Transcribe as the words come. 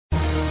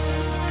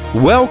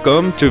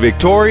Welcome to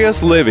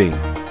Victorious Living.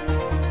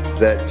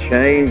 That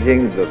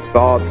changing the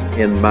thoughts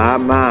in my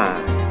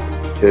mind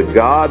to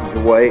God's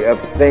way of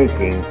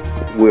thinking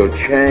will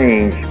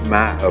change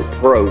my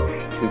approach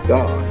to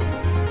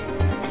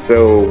God.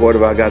 So what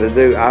have I got to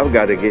do? I've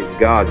got to get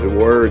God's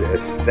Word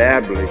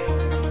established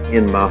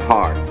in my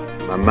heart,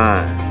 my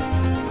mind.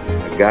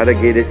 I've got to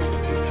get it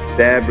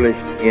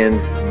established in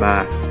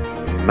my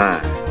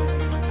mind.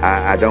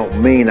 I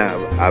don't mean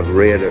I've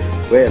read it.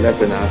 Well,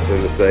 that's a nice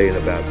little saying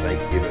about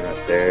Thanksgiving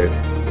right there.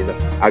 You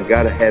know, I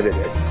got to have it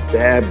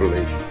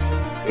established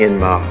in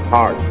my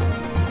heart.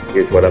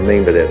 Here's what I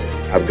mean by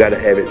that. I've got to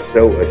have it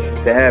so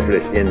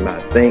established in my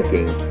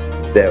thinking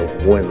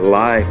that when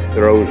life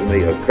throws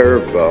me a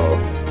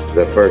curveball,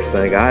 the first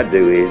thing I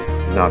do is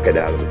knock it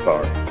out of the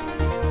park.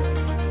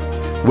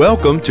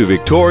 Welcome to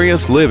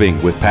Victorious Living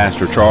with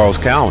Pastor Charles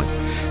Cowan.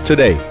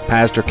 Today,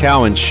 Pastor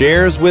Cowan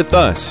shares with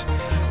us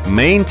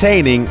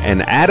maintaining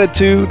an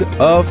attitude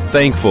of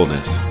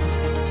thankfulness.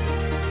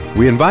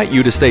 We invite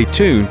you to stay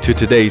tuned to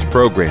today's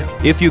program.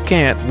 If you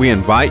can't, we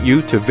invite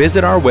you to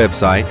visit our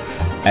website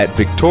at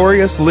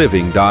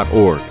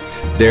victoriousliving.org.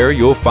 There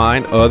you'll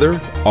find other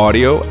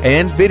audio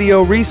and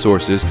video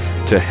resources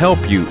to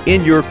help you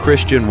in your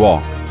Christian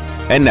walk.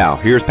 And now,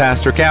 here's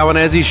Pastor Cowan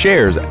as he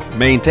shares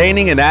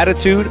maintaining an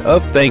attitude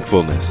of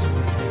thankfulness.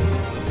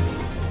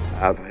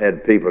 I've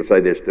had people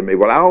say this to me,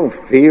 well, I don't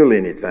feel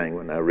anything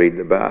when I read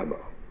the Bible.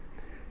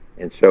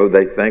 And so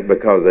they think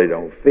because they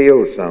don't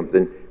feel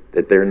something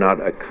that they're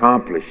not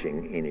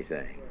accomplishing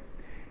anything.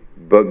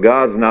 But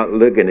God's not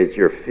looking at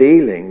your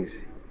feelings.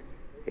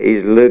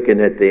 He's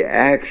looking at the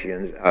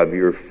actions of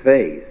your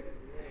faith.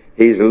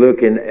 He's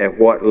looking at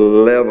what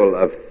level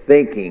of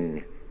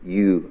thinking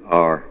you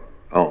are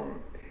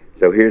on.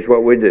 So here's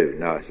what we do.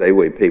 Now, I say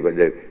we, people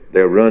do.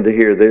 They'll run to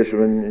hear this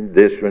one, and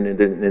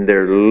then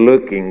they're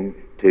looking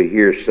to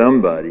hear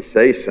somebody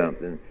say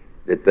something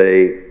that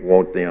they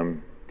want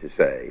them to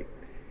say.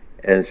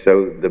 And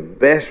so the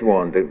best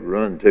one to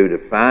run to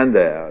find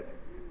out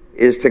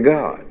is to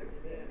God.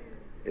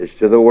 It's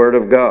to the Word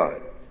of God.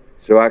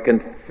 So I can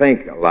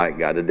think like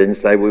God. It didn't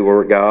say we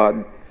were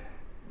God,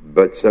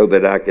 but so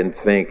that I can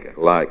think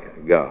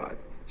like God.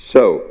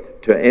 So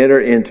to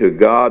enter into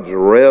God's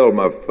realm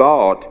of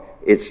thought,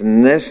 it's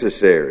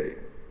necessary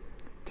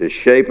to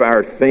shape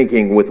our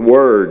thinking with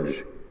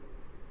words.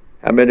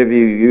 How many of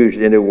you use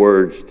any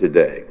words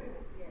today?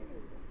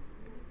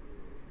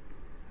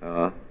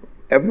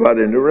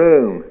 Everybody in the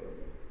room.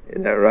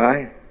 Isn't that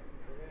right?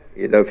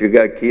 You know, if you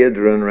got kids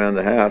running around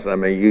the house, I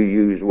mean, you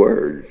use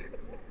words.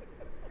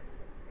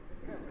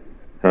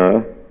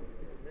 Huh?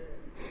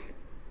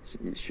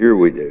 Sure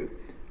we do.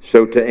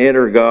 So to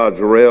enter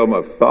God's realm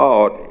of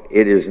thought,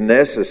 it is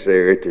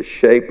necessary to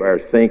shape our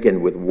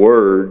thinking with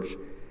words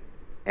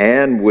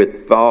and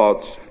with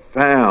thoughts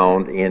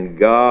found in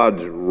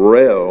God's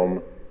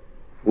realm,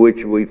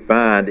 which we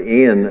find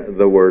in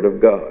the Word of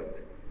God.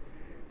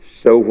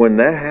 So when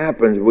that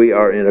happens, we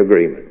are in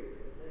agreement.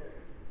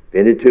 If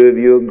any two of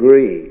you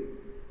agree,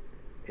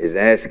 is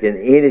asking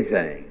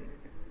anything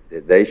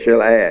that they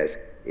shall ask,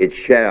 it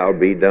shall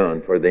be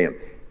done for them.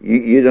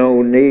 You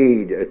don't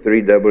need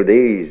three double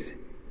D's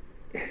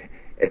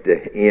at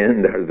the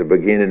end or the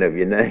beginning of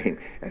your name.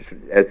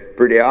 That's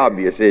pretty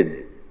obvious, isn't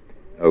it?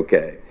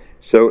 Okay.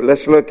 So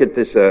let's look at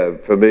this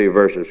familiar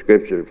verse of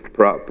Scripture,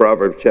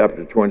 Proverbs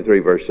chapter 23,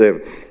 verse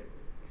 7.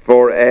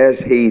 For as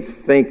he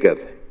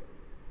thinketh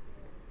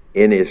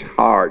in his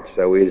heart,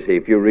 so is he.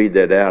 If you read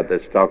that out,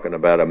 that's talking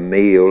about a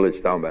meal. It's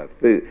talking about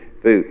food.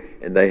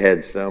 And they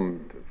had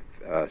some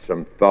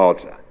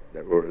thoughts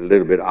that were a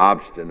little bit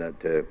obstinate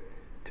to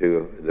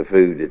the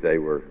food that they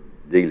were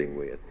dealing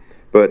with.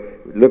 But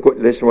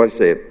listen what it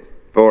said.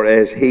 For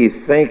as he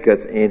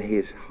thinketh in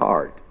his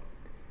heart,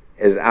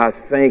 as I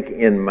think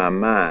in my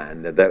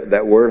mind,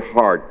 that word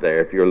heart there,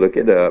 if you look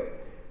it up,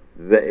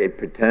 it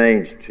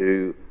pertains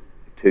to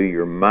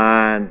your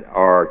mind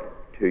or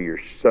to your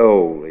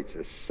soul. It's a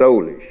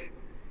soulish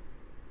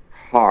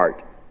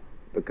heart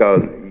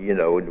because, you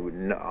know,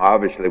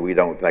 obviously we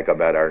don't think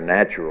about our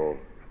natural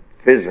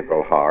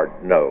physical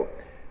heart, no.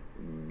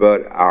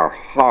 But our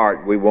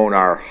heart, we want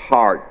our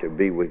heart to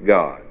be with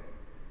God.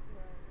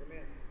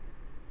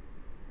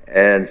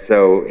 And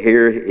so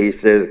here he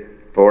says,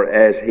 for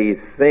as he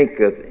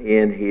thinketh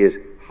in his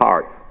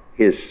heart,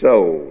 his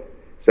soul.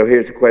 So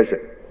here's the question.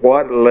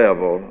 What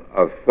level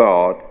of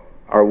thought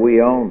are we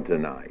on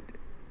tonight?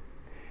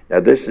 Now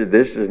this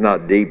is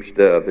not deep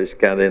stuff. This is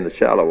kind of in the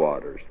shallow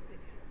waters.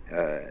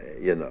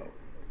 You know.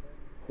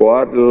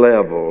 What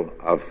level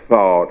of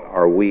thought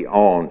are we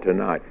on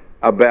tonight?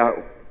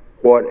 About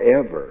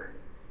whatever.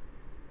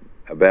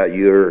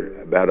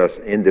 About us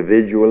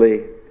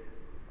individually,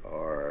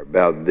 or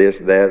about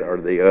this, that,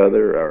 or the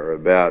other, or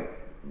about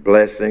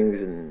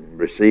blessings and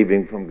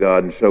receiving from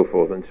God and so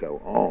forth and so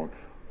on.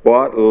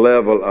 What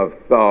level of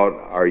thought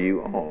are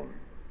you on?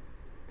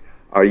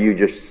 Or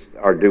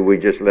do we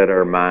just let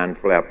our mind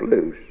flap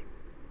loose?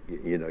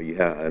 You know,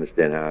 you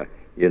understand how,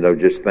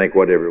 just think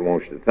whatever it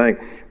wants to think.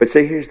 But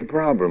see, here's the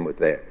problem with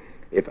that.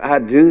 If I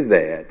do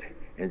that,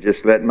 and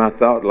just let my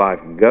thought life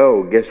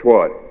go, guess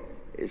what?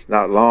 It's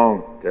not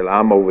long till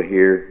I'm over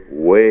here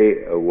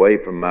way away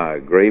from my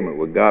agreement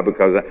with God,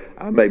 because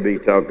I may be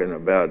talking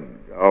about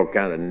all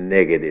kind of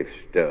negative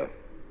stuff,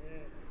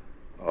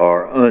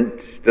 or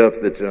stuff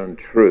that's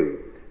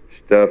untrue,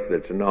 stuff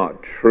that's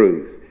not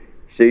truth.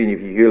 See,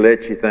 if you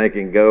let your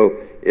thinking go,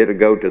 it'll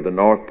go to the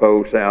North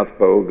Pole, South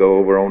Pole, go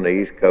over on the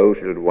East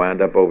Coast, it'll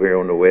wind up over here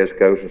on the West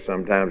Coast, and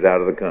sometimes out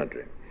of the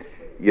country.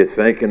 Your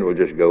thinking will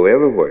just go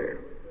everywhere.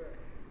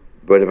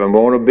 But if I'm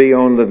going to be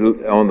on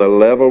the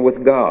level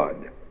with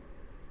God,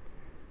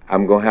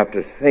 I'm going to have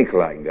to think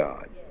like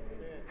God.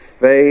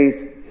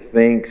 Faith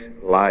thinks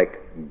like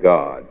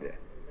God.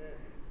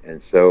 And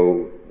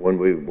so when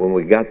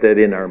we got that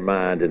in our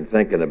mind and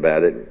thinking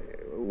about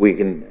it, we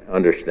can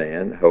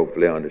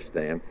hopefully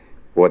understand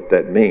what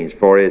that means.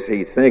 For as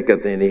he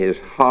thinketh in his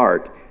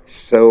heart,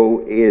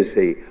 so is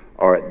he.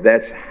 Or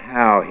that's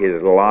how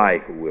his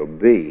life will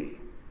be.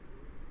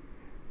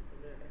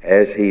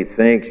 As he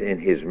thinks in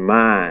his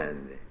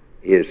mind,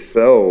 his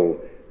soul,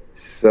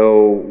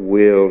 so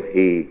will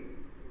he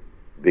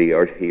be,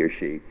 or he or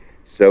she,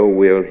 so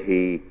will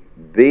he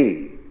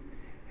be.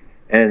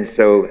 And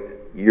so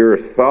your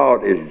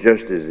thought is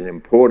just as an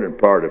important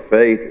part of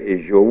faith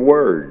as your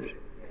words,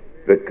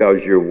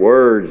 because your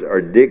words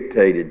are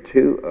dictated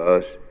to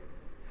us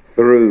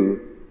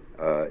through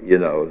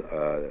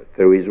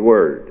his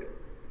word.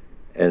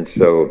 And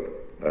so,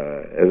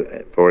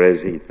 for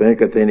as he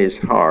thinketh in his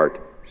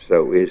heart,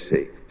 so is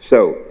he.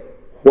 So,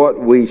 what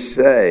we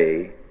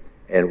say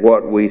and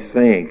what we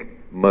think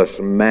must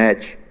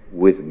match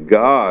with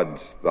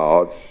God's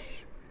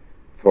thoughts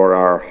for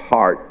our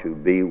heart to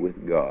be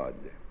with God.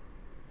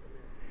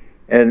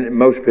 And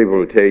most people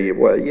will tell you,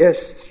 well,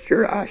 yes,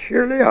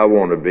 surely I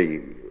want to be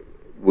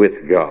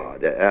with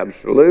God.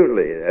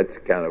 Absolutely. That's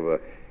kind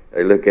of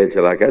they look at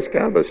you like, that's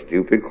kind of a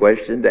stupid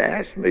question to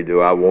ask me.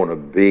 Do I want to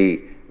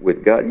be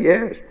with God?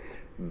 Yes.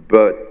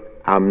 But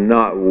I'm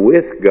not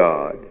with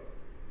God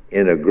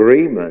in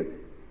agreement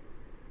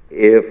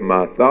if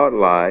my thought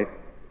life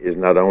is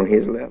not on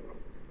his level.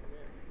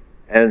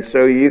 And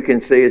so you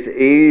can see it's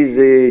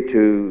easy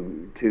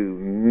to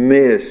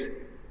miss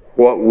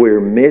what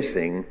we're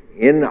missing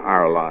in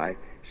our life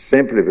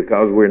simply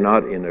because we're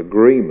not in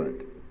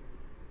agreement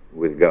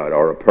with God,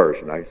 or a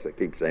person. I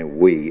keep saying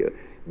we,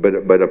 but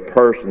a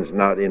person's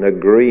not in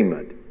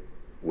agreement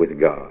with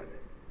God.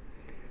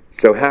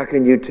 So how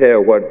can you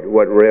tell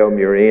what realm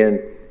you're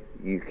in?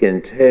 You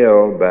can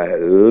tell by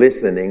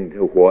listening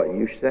to what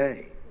you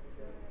say.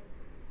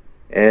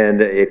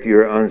 And if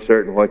you're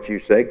uncertain what you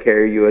say,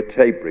 carry you a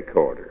tape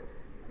recorder.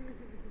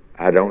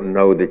 I don't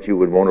know that you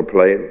would want to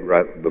play it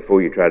right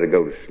before you try to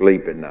go to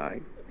sleep at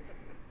night,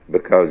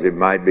 because it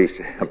might be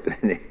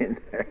something in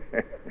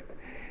there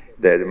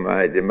that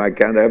it might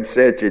kind of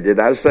upset you. Did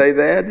I say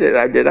that?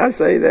 Did I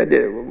say that?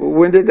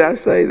 When did I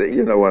say that?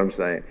 You know what I'm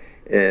saying?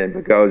 And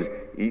because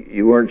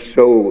you weren't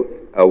so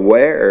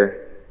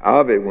aware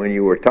of it when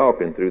you were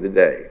talking through the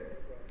day.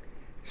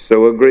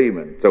 So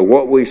agreement. So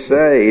what we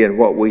say and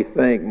what we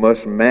think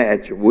must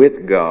match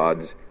with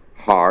God's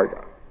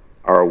heart,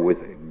 or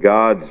with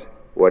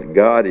what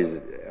God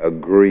is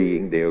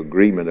agreeing, the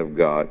agreement of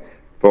God,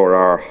 for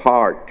our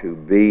heart to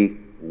be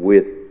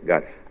with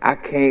God. I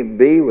can't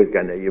be with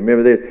God. Now, you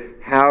remember this?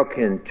 How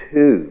can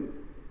two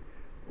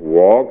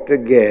walk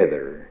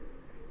together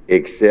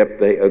except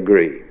they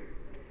agree?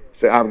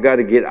 So I've got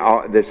to get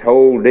this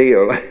whole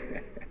deal.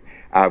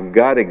 I've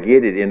got to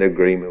get it in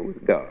agreement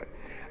with God.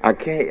 I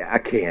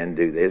can't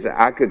do this.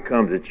 I could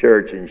come to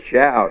church and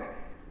shout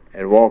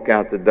and walk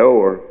out the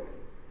door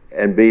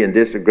and be in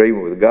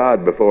disagreement with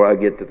God before I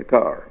get to the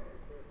car.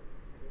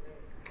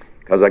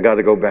 Because I got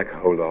to go back.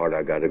 Oh, Lord,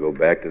 I got to go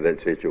back to that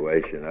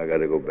situation. I got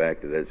to go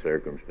back to that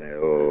circumstance.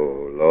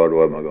 Oh, Lord,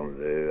 what am I going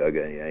to do?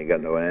 I ain't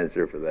got no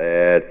answer for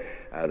that.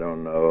 I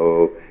don't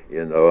know.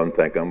 I'm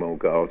thinking I'm going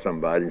to call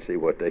somebody and see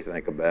what they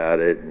think about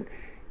it.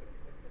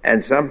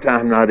 And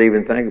sometimes not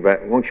even think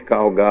about it. Won't you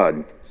call God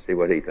and see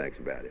what he thinks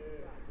about it?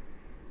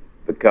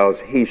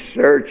 Because he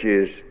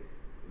searches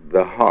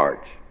the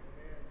heart.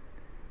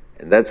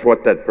 And that's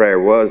what that prayer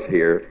was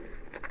here.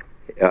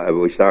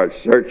 We start,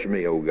 search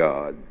me, O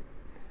God.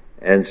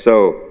 And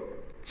so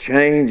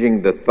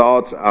changing the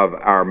thoughts of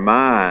our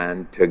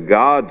mind to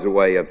God's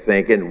way of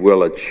thinking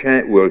will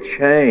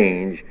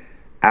change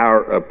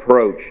our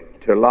approach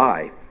to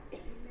life.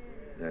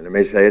 Now, let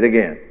me say it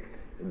again.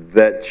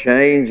 That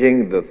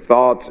changing the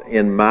thoughts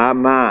in my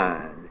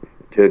mind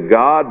to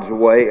God's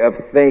way of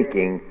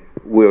thinking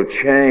will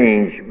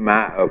change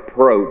my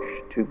approach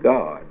to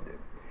God.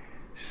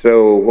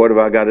 So what have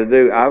I got to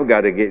do? I've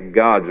got to get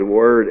God's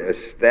word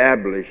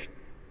established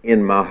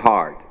in my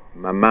heart,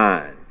 my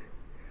mind.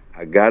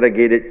 I got to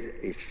get it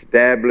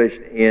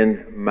established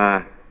in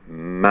my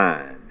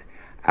mind.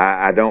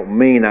 I don't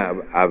mean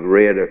I've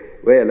read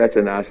well, that's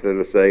a nice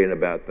little saying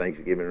about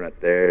Thanksgiving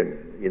right there.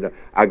 And,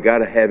 I got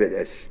to have it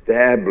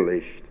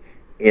established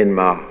in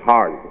my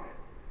heart.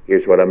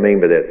 Here's what I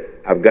mean by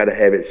that. I've got to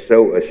have it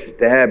so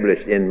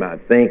established in my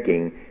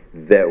thinking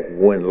that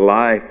when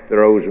life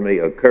throws me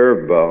a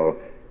curveball,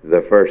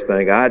 the first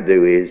thing I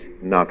do is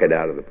knock it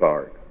out of the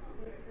park.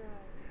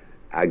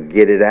 I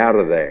get it out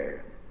of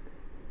there.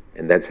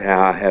 And that's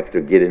how I have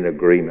to get in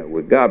agreement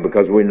with God,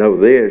 because we know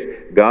this: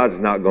 God's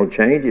not going to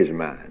change his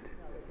mind.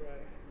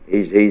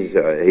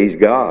 He's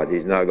God.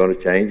 He's not going to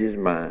change his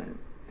mind.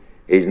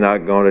 He's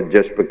not going to,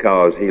 just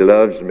because he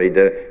loves me,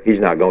 he's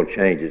not going to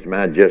change his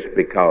mind just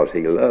because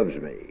he loves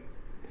me.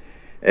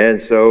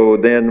 And so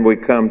then we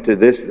come to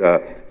this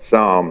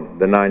Psalm,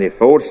 the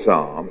 94th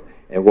Psalm,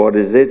 and what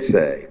does it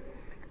say?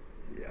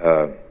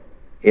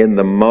 In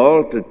the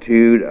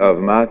multitude of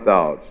my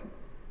thoughts.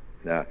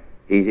 Now,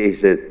 he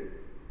says,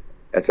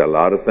 that's a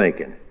lot of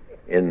thinking.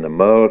 In the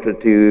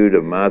multitude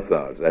of my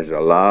thoughts. There's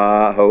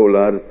a whole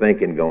lot of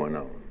thinking going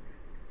on.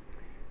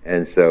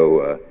 And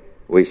so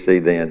we see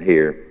then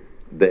here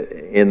that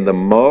in the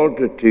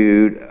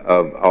multitude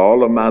of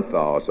all of my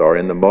thoughts, or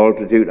in the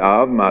multitude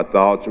of my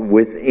thoughts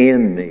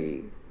within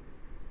me,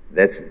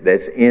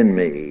 that's in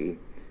me,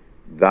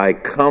 thy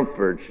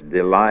comforts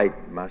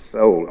delight my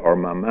soul, or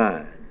my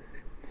mind.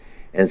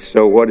 And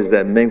so what does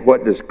that mean?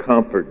 What does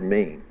comfort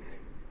mean?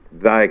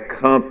 Thy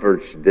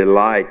comforts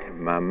delight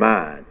my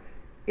mind.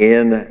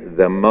 In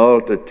the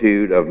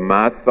multitude of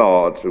my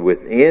thoughts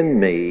within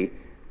me,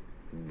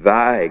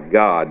 thy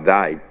God,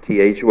 thy,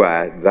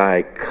 T-H-Y,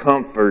 thy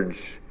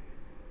comforts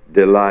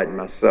delight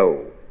my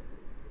soul.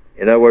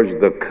 In other words,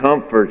 the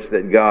comforts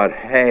that God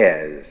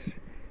has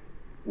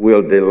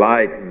will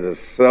delight the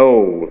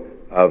soul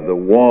of the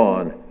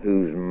one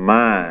whose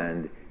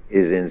mind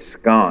is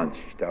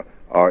ensconced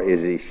or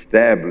is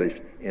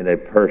established in a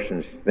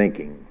person's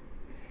thinking.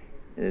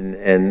 And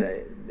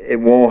it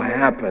won't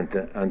happen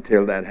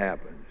until that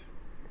happens.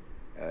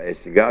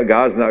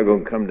 God's not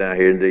going to come down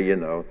here and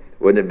do,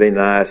 wouldn't it be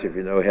nice if,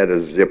 had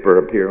a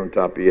zipper up here on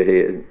top of your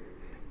head,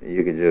 and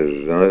you could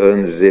just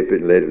unzip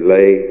it, let it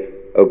lay.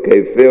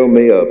 Okay, fill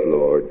me up,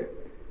 Lord.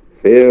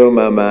 Fill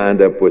my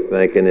mind up with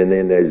thinking, and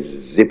then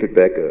zip it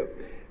back up.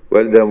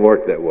 Well, it doesn't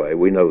work that way.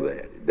 We know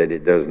that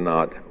it does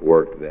not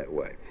work that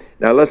way.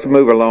 Now, let's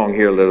move along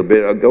here a little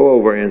bit. I'll go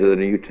over into the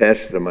New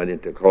Testament,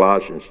 into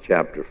Colossians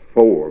chapter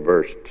 4,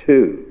 verse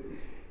 2.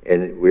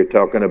 And we're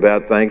talking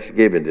about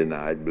Thanksgiving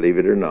tonight, believe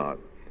it or not.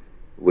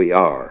 We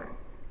are.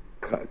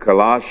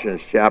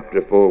 Colossians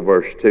chapter 4,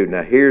 verse 2.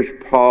 Now, here's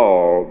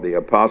Paul, the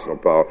Apostle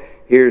Paul.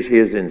 Here's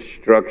his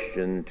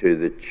instruction to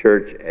the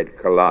church at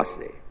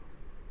Colossae.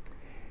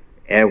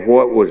 And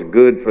what was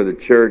good for the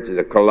church,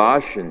 the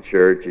Colossian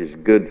church, is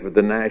good for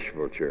the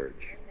Nashville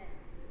church.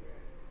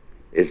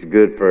 It's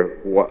good for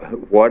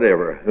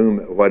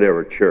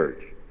whatever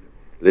church.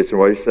 Listen to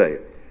what he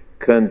said.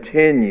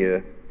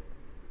 Continue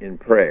in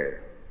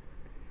prayer.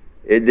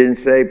 It didn't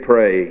say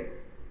pray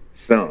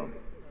some.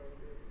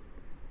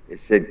 It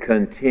said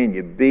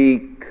continue.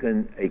 Be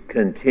a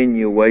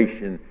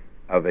continuation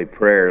of a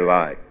prayer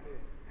life.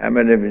 How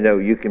many of you know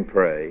you can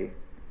pray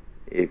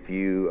if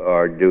you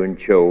are doing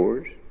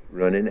chores,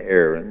 running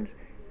errands,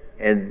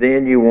 and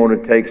then you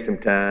want to take some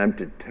time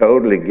to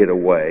totally get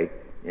away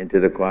into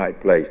the quiet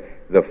place?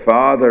 The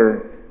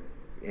Father,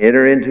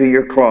 enter into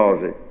your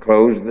closet,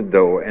 close the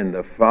door, and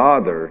the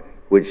Father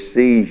which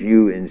sees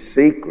you in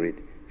secret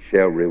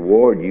shall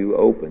reward you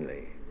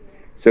openly.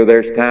 So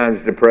there's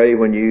times to pray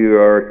when you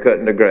are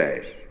cutting the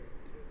grass.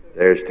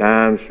 There's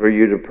times for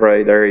you to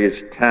pray. There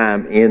is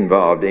time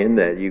involved in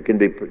that. You can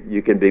be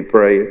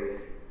praying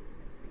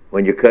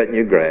when you're cutting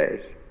your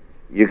grass.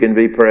 You can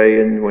be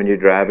praying when you're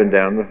driving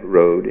down the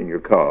road in your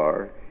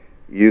car.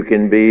 You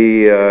can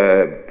be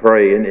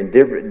praying in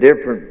different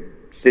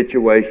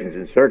situations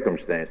and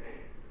circumstances.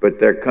 But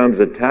there comes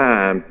a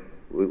time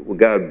we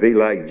got to be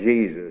like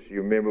Jesus.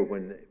 You remember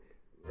when...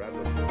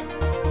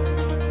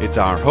 It's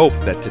our hope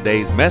that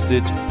today's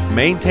message,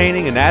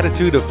 Maintaining an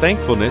Attitude of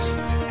Thankfulness,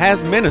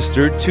 has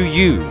ministered to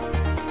you.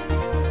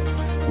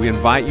 We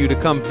invite you to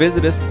come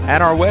visit us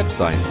at our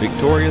website,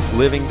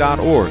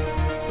 victoriousliving.org.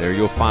 There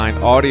you'll find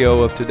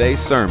audio of today's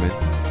sermon,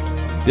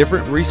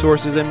 different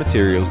resources and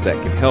materials that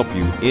can help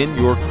you in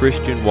your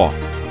Christian walk.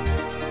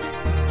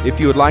 If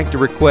you would like to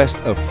request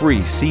a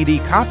free CD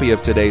copy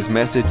of today's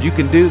message, you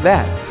can do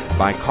that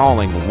by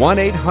calling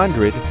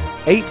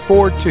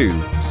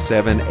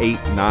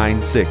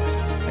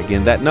 1-800-842-7896.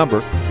 Again, that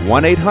number,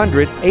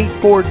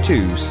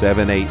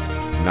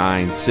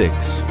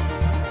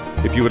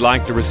 1-800-842-7896. If you would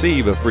like to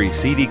receive a free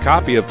CD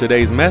copy of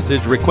today's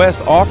message,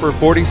 request offer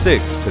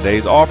 46.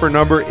 Today's offer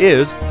number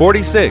is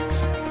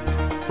 46.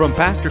 From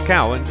Pastor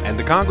Cowan and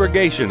the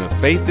congregation of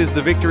Faith is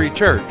the Victory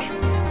Church,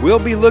 we'll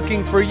be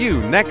looking for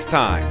you next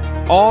time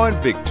on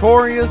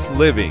Victorious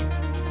Living.